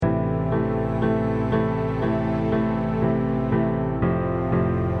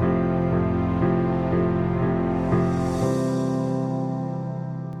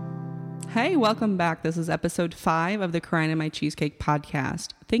Hey, welcome back. This is episode 5 of the Crying in My Cheesecake podcast.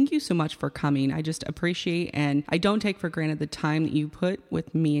 Thank you so much for coming. I just appreciate and I don't take for granted the time that you put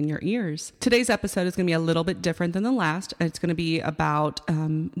with me in your ears. Today's episode is going to be a little bit different than the last. It's going to be about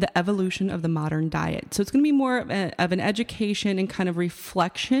the evolution of the modern diet. So it's going to be more of an education and kind of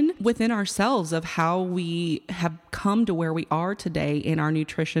reflection within ourselves of how we have come to where we are today in our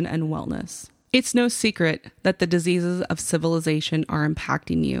nutrition and wellness. It's no secret that the diseases of civilization are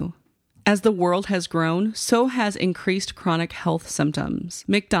impacting you. As the world has grown, so has increased chronic health symptoms.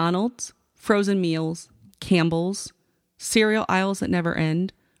 McDonald's, frozen meals, Campbell's, cereal aisles that never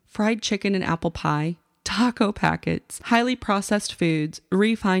end, fried chicken and apple pie, taco packets, highly processed foods,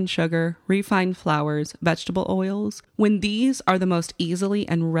 refined sugar, refined flours, vegetable oils. When these are the most easily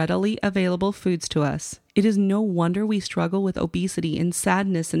and readily available foods to us, it is no wonder we struggle with obesity and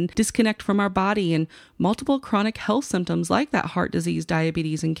sadness and disconnect from our body and multiple chronic health symptoms like that heart disease,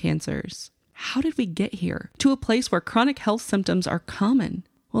 diabetes, and cancers. How did we get here? To a place where chronic health symptoms are common?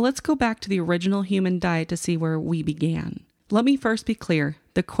 Well, let's go back to the original human diet to see where we began. Let me first be clear.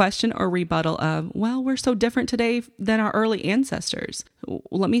 The question or rebuttal of, well, we're so different today than our early ancestors.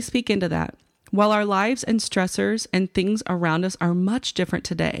 Let me speak into that. While our lives and stressors and things around us are much different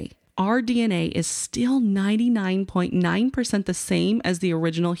today, our DNA is still 99.9% the same as the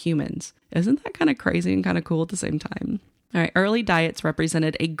original humans. Isn't that kind of crazy and kind of cool at the same time? All right, early diets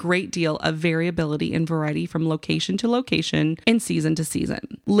represented a great deal of variability and variety from location to location and season to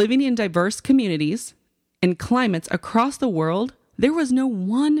season. Living in diverse communities and climates across the world, there was no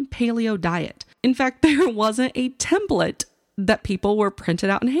one paleo diet. In fact, there wasn't a template that people were printed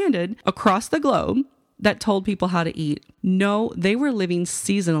out and handed across the globe that told people how to eat. No, they were living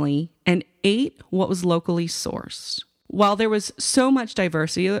seasonally and ate what was locally sourced. While there was so much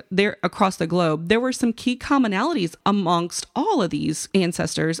diversity there across the globe, there were some key commonalities amongst all of these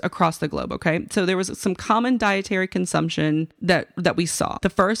ancestors across the globe, okay? So there was some common dietary consumption that we saw. The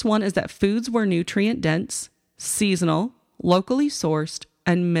first one is that foods were nutrient dense, seasonal, locally sourced,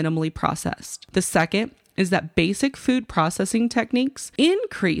 and minimally processed. The second is that basic food processing techniques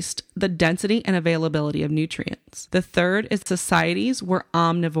increased the density and availability of nutrients. The third is societies were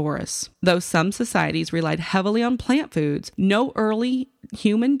omnivorous. Though some societies relied heavily on plant foods, no early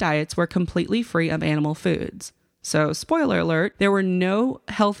human diets were completely free of animal foods. So, spoiler alert, there were no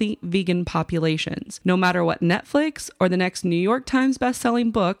healthy vegan populations, no matter what Netflix or the next New York Times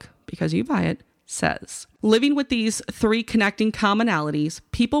best-selling book, because you buy it, says. Living with these 3 connecting commonalities,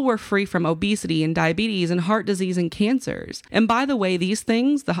 people were free from obesity and diabetes and heart disease and cancers. And by the way, these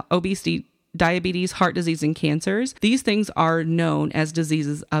things, the obesity, diabetes, heart disease, and cancers, these things are known as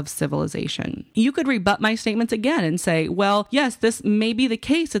diseases of civilization. You could rebut my statements again and say, well, yes, this may be the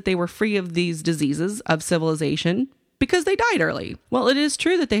case that they were free of these diseases of civilization because they died early. Well, it is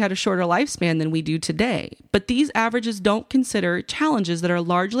true that they had a shorter lifespan than we do today, but these averages don't consider challenges that are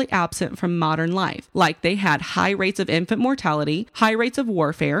largely absent from modern life, like they had high rates of infant mortality, high rates of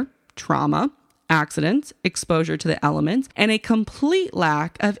warfare, trauma, accidents, exposure to the elements, and a complete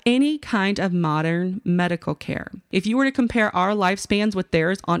lack of any kind of modern medical care. If you were to compare our lifespans with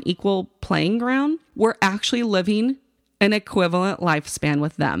theirs on equal playing ground, we're actually living an equivalent lifespan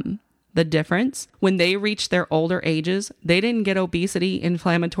with them. The difference, when they reached their older ages, they didn't get obesity,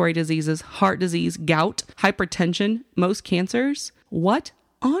 inflammatory diseases, heart disease, gout, hypertension, most cancers. What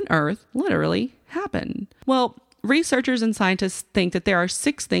on earth literally happened? Well, researchers and scientists think that there are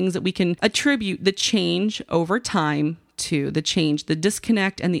 6 things that we can attribute the change over time to, the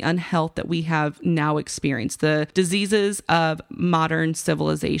disconnect and the unhealth that we have now experienced, the diseases of modern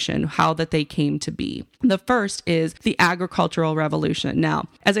civilization, how that they came to be. The first is the agricultural revolution. Now,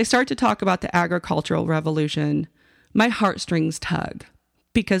 as I start to talk about the agricultural revolution, my heartstrings tug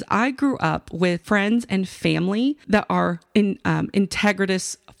because I grew up with friends and family that are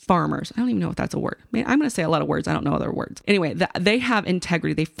integritous farmers. I don't even know if that's a word. Man, I'm going to say a lot of words. I don't know other words. Anyway, they have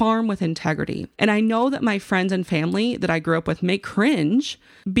integrity. They farm with integrity. And I know that my friends and family that I grew up with may cringe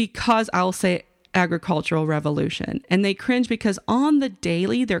because I'll say agricultural revolution. And they cringe because on the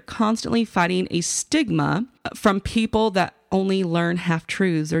daily, they're constantly fighting a stigma from people that only learn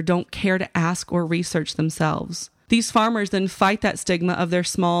half-truths or don't care to ask or research themselves. These farmers then fight that stigma of their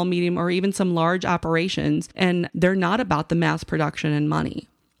small, medium, or even some large operations, and they're not about the mass production and money.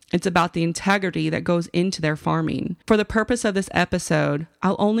 It's about the integrity that goes into their farming. For the purpose of this episode,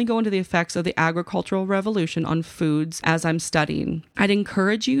 I'll only go into the effects of the agricultural revolution on foods as I'm studying. I'd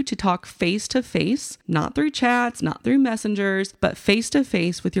encourage you to talk face to face, not through chats, not through messengers, but face to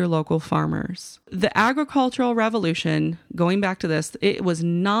face with your local farmers. The agricultural revolution, going back to this, it was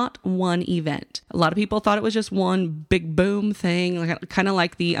not one event. A lot of people thought it was just one big boom thing, kind of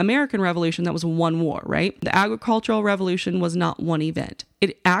like the American Revolution that was one war, right? The agricultural revolution was not one event.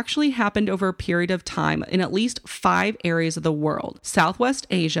 It actually happened over a period of time in at least 5 areas of the world: Southwest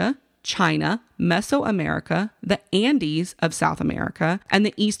Asia, China, Mesoamerica, the Andes of South America, and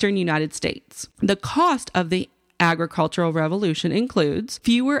the Eastern United States. The cost of the agricultural revolution includes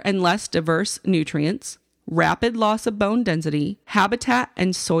fewer and less diverse nutrients, rapid loss of bone density, habitat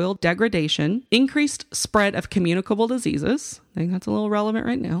and soil degradation, increased spread of communicable diseases, I think that's a little relevant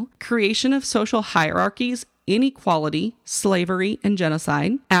right now, creation of social hierarchies, inequality, slavery, and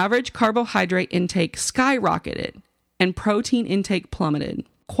genocide. Average carbohydrate intake skyrocketed, and protein intake plummeted.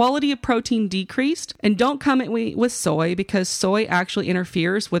 Quality of protein decreased, and don't come at me with soy because soy actually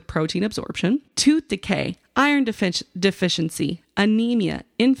interferes with protein absorption. Tooth decay, iron deficiency, anemia,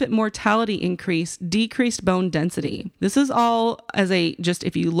 infant mortality increase, decreased bone density. This is all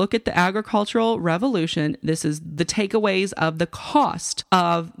if you look at the agricultural revolution, this is the takeaways of the cost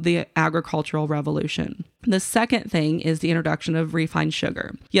of the agricultural revolution. The second thing is the introduction of refined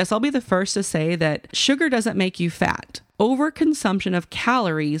sugar. Yes, I'll be the first to say that sugar doesn't make you fat. Overconsumption of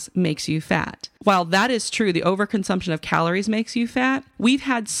calories makes you fat. While that is true, the overconsumption of calories makes you fat, we've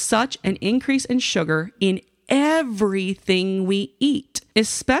had such an increase in sugar in everything we eat,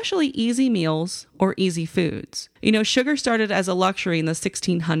 especially easy meals or easy foods. Sugar started as a luxury in the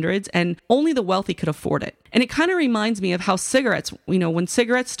 1600s and only the wealthy could afford it. And it kind of reminds me of how cigarettes, when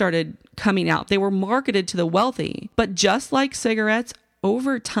cigarettes started coming out, they were marketed to the wealthy. But just like cigarettes,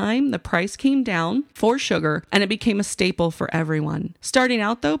 over time, the price came down for sugar and it became a staple for everyone. Starting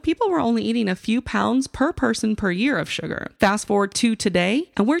out though, people were only eating a few pounds per person per year of sugar. Fast forward to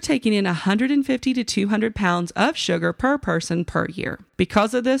today, and we're taking in 150 to 200 pounds of sugar per person per year.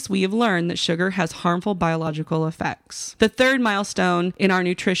 Because of this, we have learned that sugar has harmful biological effects. The third milestone in our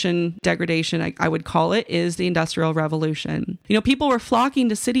nutrition degradation, I would call it, is the Industrial Revolution. People were flocking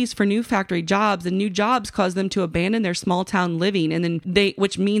to cities for new factory jobs, and new jobs caused them to abandon their small town living, and then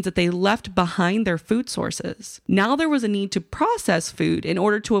which means that they left behind their food sources. Now there was a need to process food in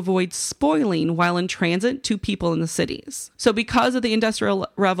order to avoid spoiling while in transit to people in the cities. So because of the Industrial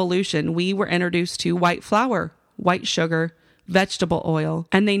Revolution, we were introduced to white flour, white sugar, vegetable oil,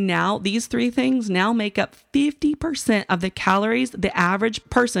 and these 3 things now make up 50% of the calories the average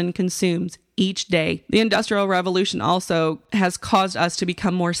person consumes each day. The Industrial Revolution also has caused us to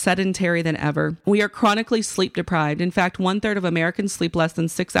become more sedentary than ever. We are chronically sleep deprived. In fact, 1/3 of Americans sleep less than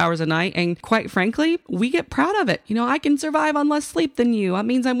 6 hours a night, and quite frankly, we get proud of it. I can survive on less sleep than you. That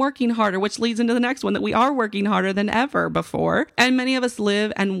means I'm working harder, which leads into the next one, that we are working harder than ever before. And many of us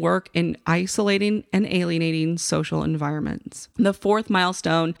live and work in isolating and alienating social environments. The 4th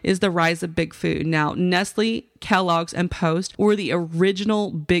milestone is the rise of big food. Now, Nestle, Kellogg's, and Post were the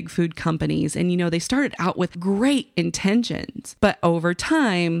original big food companies. And, they started out with great intentions. But over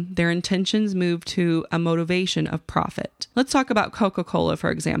time, their intentions moved to a motivation of profit. Let's talk about Coca-Cola,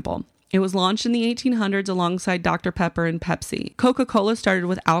 for example. It was launched in the 1800s alongside Dr. Pepper and Pepsi. Coca-Cola started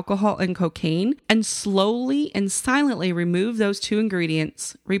with alcohol and cocaine and slowly and silently removed those 2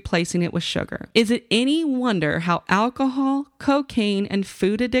 ingredients, replacing it with sugar. Is it any wonder how alcohol, cocaine, and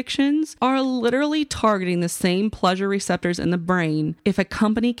food addictions are literally targeting the same pleasure receptors in the brain if a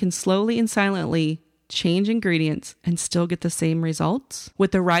company can slowly and silently change ingredients and still get the same results?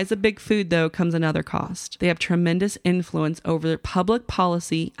 With the rise of big food, though, comes another cost. They have tremendous influence over public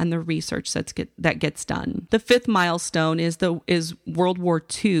policy and the research that gets done. The 5th milestone is World War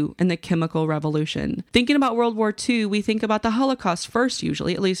II and the chemical revolution. Thinking about World War II, we think about the Holocaust first,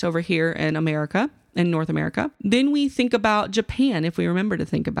 usually, at least over here in America. In North America. Then we think about Japan, if we remember to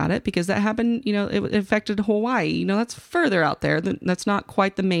think about it, because that happened, it affected Hawaii. That's further out there. That's not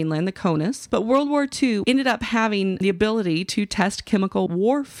quite the mainland, the CONUS. But World War II ended up having the ability to test chemical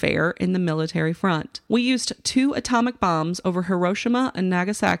warfare in the military front. We used 2 atomic bombs over Hiroshima and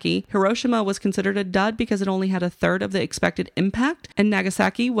Nagasaki. Hiroshima was considered a dud because it only had 1/3 of the expected impact, and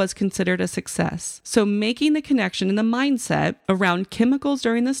Nagasaki was considered a success. So making the connection in the mindset around chemicals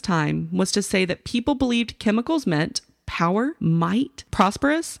during this time was to say that people believed chemicals meant power, might,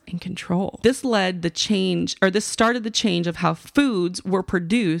 prosperous, and control. This started the change of how foods were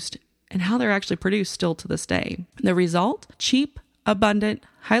produced and how they're actually produced still to this day. The result? Cheap, abundant,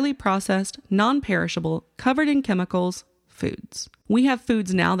 highly processed, non-perishable, covered in chemicals foods. We have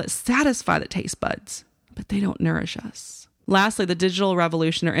foods now that satisfy the taste buds, but they don't nourish us. Lastly, the digital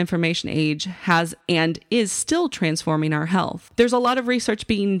revolution or information age has and is still transforming our health. There's a lot of research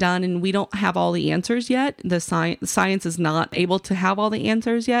being done and we don't have all the answers yet. The science is not able to have all the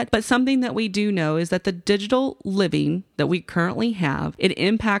answers yet, but something that we do know is that the digital living that we currently have, it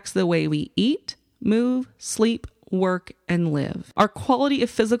impacts the way we eat, move, sleep, work, and live. Our quality of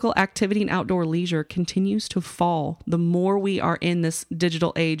physical activity and outdoor leisure continues to fall the more we are in this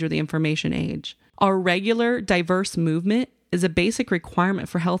digital age or the information age. Our regular, diverse movement is a basic requirement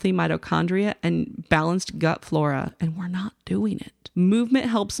for healthy mitochondria and balanced gut flora, and we're not doing it. Movement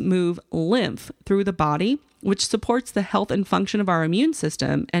helps move lymph through the body, which supports the health and function of our immune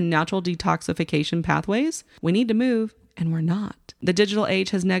system and natural detoxification pathways. We need to move, and we're not. The digital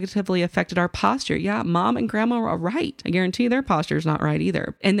age has negatively affected our posture. Yeah, mom and grandma are right. I guarantee their posture is not right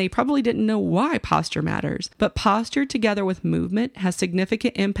either. And they probably didn't know why posture matters. But posture together with movement has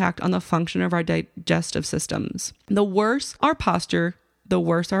significant impact on the function of our digestive systems. The worse our posture, the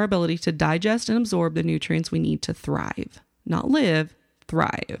worse our ability to digest and absorb the nutrients we need to thrive. Not live,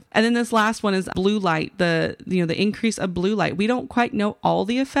 thrive. And then this last one is blue light, the increase of blue light. We don't quite know all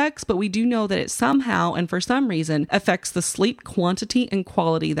the effects, but we do know that it somehow and for some reason affects the sleep quantity and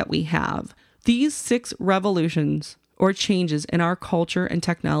quality that we have. These 6 revolutions or changes in our culture and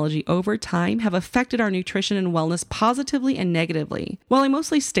technology over time have affected our nutrition and wellness positively and negatively. While I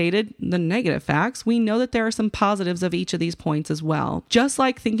mostly stated the negative facts, we know that there are some positives of each of these points as well. Just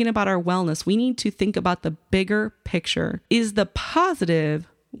like thinking about our wellness, we need to think about the bigger picture. Is the positive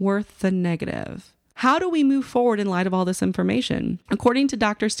worth the negative? How do we move forward in light of all this information? According to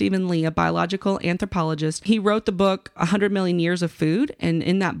Dr. Stephen Lee, a biological anthropologist, he wrote the book 100 Million Years of Food. And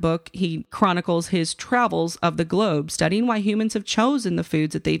in that book, he chronicles his travels of the globe, studying why humans have chosen the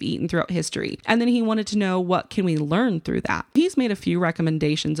foods that they've eaten throughout history. And then he wanted to know, what can we learn through that? He's made a few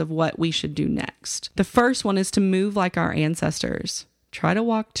recommendations of what we should do next. The first one is to move like our ancestors. Try to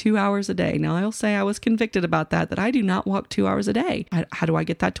walk 2 hours a day. Now, I'll say I was convicted about that I do not walk 2 hours a day. How do I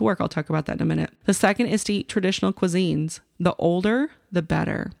get that to work? I'll talk about that in a minute. The second is to eat traditional cuisines. The older, the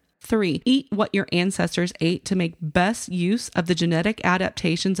better. 3, eat what your ancestors ate to make best use of the genetic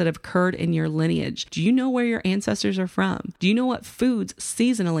adaptations that have occurred in your lineage. Do you know where your ancestors are from? Do you know what foods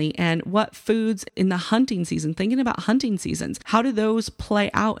seasonally and what foods in the hunting season? Thinking about hunting seasons, how do those play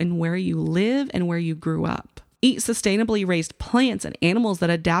out in where you live and where you grew up? Eat sustainably raised plants and animals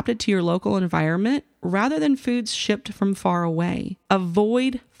that adapted to your local environment rather than foods shipped from far away.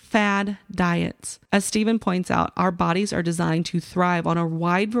 Avoid fad diets. As Stephen points out, our bodies are designed to thrive on a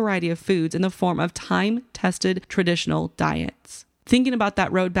wide variety of foods in the form of time-tested traditional diets. Thinking about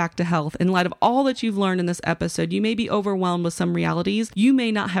that road back to health, in light of all that you've learned in this episode, you may be overwhelmed with some realities you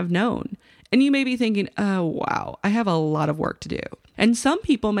may not have known. And you may be thinking, oh, wow, I have a lot of work to do. And some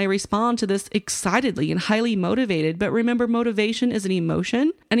people may respond to this excitedly and highly motivated, but remember, motivation is an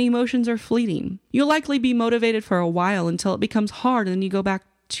emotion, and emotions are fleeting. You'll likely be motivated for a while until it becomes hard, and then you go back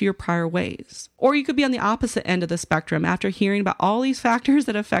to your prior ways. Or you could be on the opposite end of the spectrum after hearing about all these factors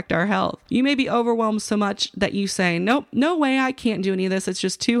that affect our health. You may be overwhelmed so much that you say, nope, no way, I can't do any of this. It's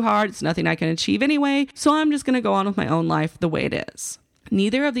just too hard. It's nothing I can achieve anyway. So I'm just going to go on with my own life the way it is.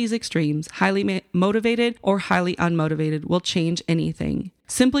 Neither of these extremes, highly motivated or highly unmotivated, will change anything.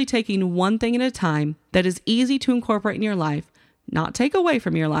 Simply taking one thing at a time that is easy to incorporate in your life, not take away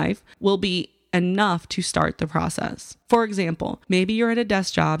from your life, will be enough to start the process. For example, maybe you're at a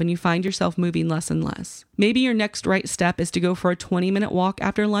desk job and you find yourself moving less and less. Maybe your next right step is to go for a 20-minute walk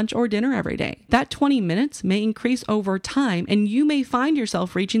after lunch or dinner every day. That 20 minutes may increase over time, and you may find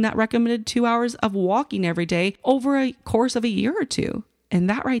yourself reaching that recommended 2 hours of walking every day over a course of a year or two. And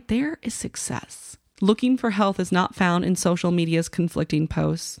that right there is success. Looking for health is not found in social media's conflicting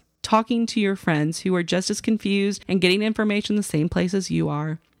posts. Talking to your friends who are just as confused and getting information the same place as you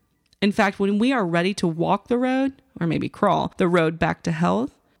are. In fact, when we are ready to walk the road, or maybe crawl the road back to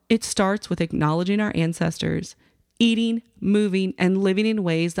health, it starts with acknowledging our ancestors, eating, moving, and living in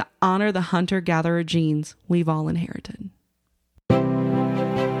ways that honor the hunter-gatherer genes we've all inherited.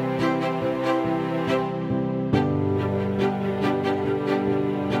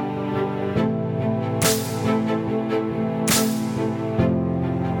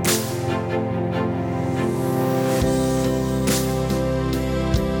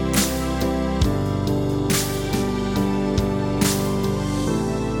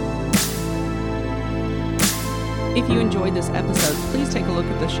 If you enjoyed this episode, please take a look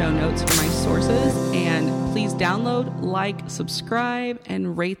at the show notes for my sources, and please download, like, subscribe,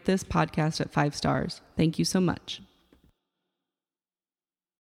 and rate this podcast at 5 stars. Thank you so much.